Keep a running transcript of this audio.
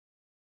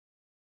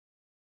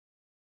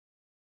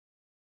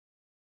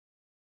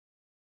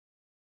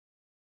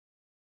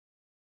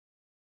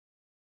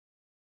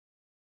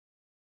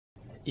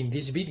In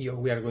this video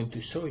we are going to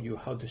show you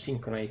how to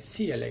synchronize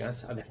C.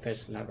 elegans at the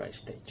first larvae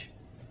stage.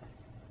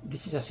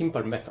 This is a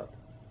simple method,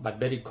 but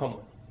very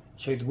common,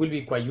 so it will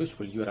be quite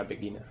useful if you are a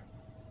beginner.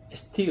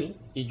 Still,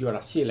 if you are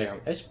a C.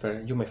 elegans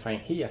expert, you may find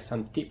here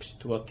some tips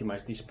to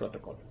optimize this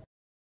protocol.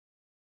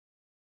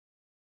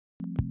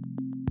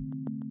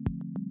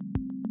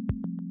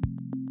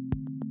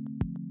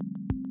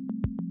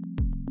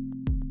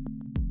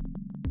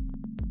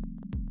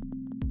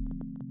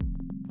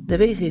 The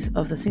basis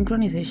of the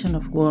synchronization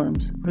of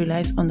worms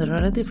relies on the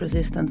relative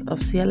resistance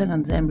of C.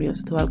 elegans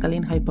embryos to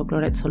alkaline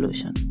hypochlorite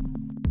solution.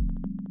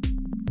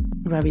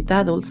 Rabbit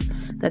adults,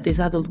 that is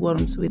adult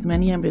worms with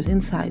many embryos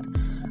inside,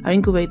 are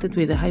incubated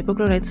with the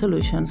hypochlorite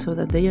solution so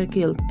that they are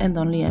killed and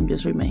only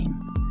embryos remain.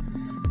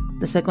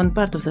 The second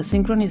part of the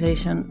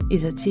synchronization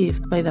is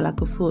achieved by the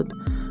lack of food,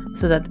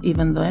 so that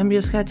even though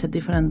embryos hatch at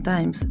different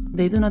times,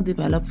 they do not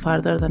develop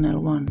farther than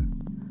L1.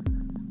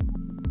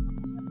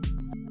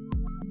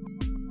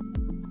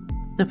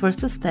 The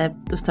first step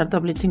to start a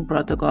bleaching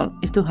protocol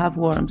is to have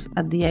worms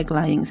at the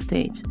egg-laying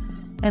stage,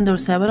 and or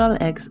several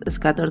eggs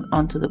scattered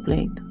onto the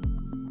plate.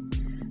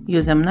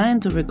 Use M9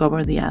 to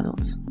recover the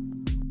adults.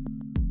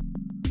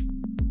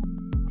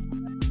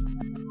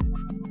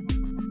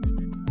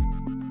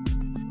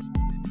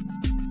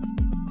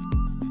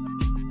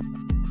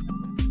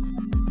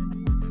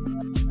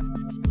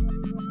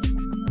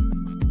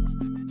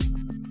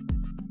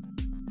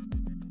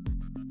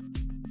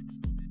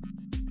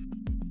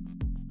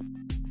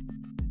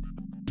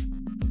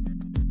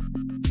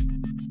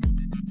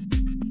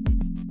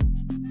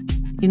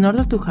 In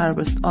order to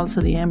harvest also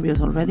the embryos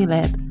already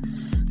laid,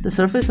 the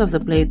surface of the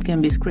plate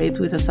can be scraped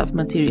with a soft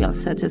material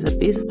such as a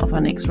piece of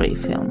an X-ray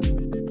film.